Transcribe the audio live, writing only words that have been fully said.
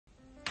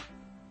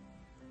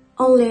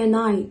Only a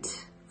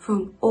night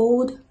from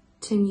old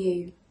to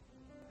new.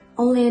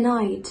 Only a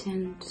night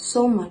and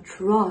so much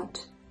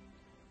wrought.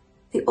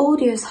 The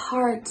old year's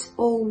heart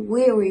all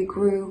weary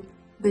grew,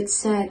 but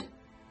said,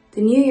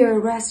 the new year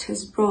rest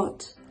has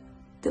brought.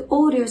 The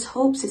old year's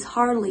hopes is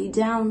hardly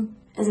down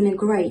as in a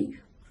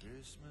grave,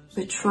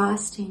 but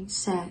trusting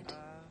said,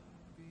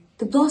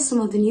 the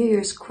blossom of the new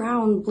year's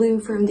crown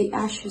bloomed from the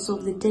ashes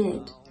of the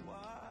dead.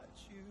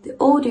 The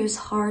old year's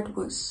heart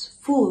was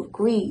full of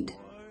greed,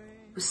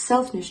 with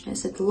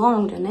selfishness it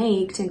longed and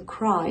ached and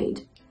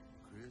cried,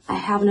 I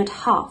have not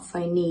half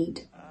I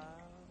need.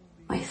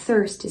 My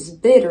thirst is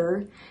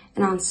bitter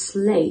and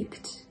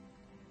unslaked,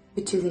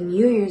 but to the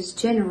new year's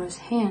generous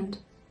hand,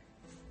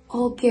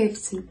 all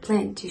gifts in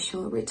plenty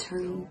shall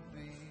return.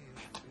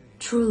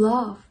 True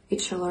love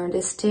it shall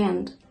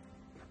understand,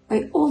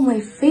 by all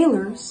my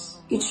failures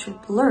it shall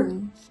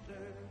learn.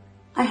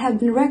 I have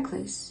been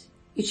reckless,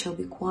 it shall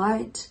be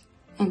quiet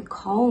and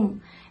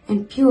calm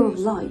and pure of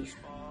life.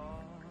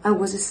 I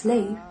was a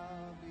slave,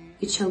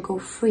 it shall go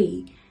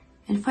free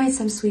and find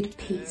some sweet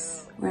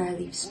peace where I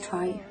leave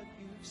strife.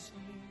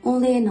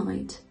 Only a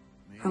night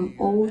from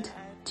old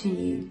to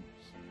new.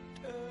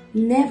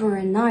 Never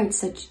a night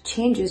such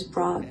changes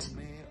brought.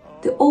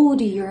 The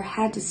old year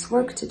had its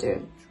work to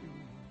do.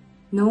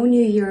 No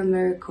new year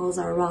miracles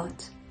are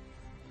wrought.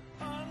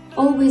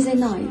 Always a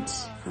night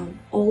from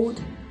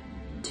old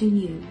to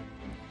new.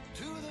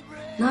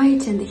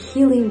 Night and the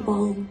healing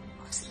balm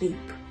of sleep.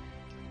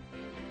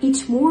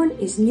 Each morn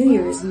is New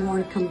Year's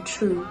morn come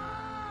true,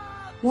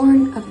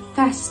 morn of a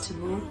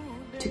festival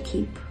to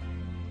keep.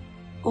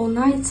 All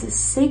nights as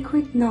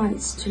sacred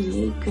nights to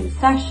make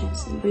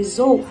confessions and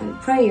resolve and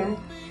prayer.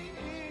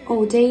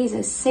 All days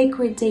as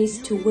sacred days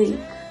to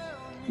wake,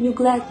 new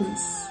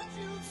gladness,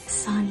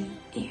 sunny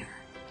air.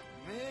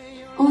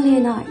 Only a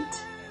night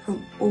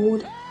from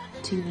old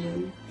to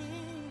new.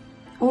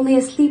 Only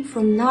a sleep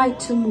from night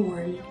to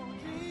morn.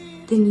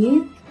 The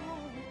new,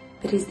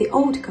 that is the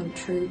old come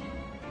true.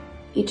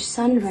 Each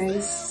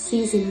sunrise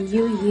sees a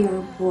new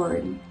year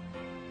born.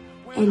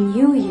 A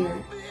new year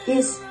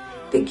is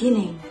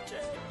beginning.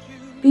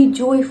 Be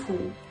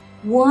joyful,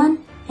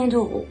 one and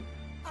all.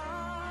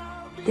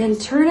 Then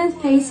turn and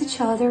face each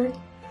other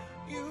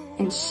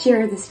and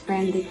share this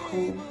friendly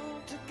call.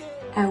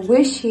 I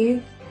wish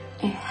you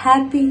a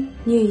happy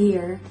new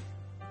year,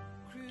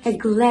 a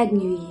glad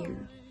new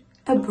year,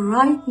 a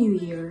bright new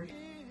year.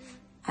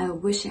 I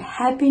wish a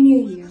happy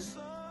new year,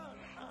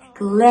 a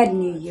glad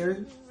new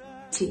year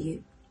to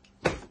you.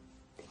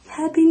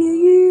 Happy New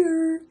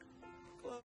Year!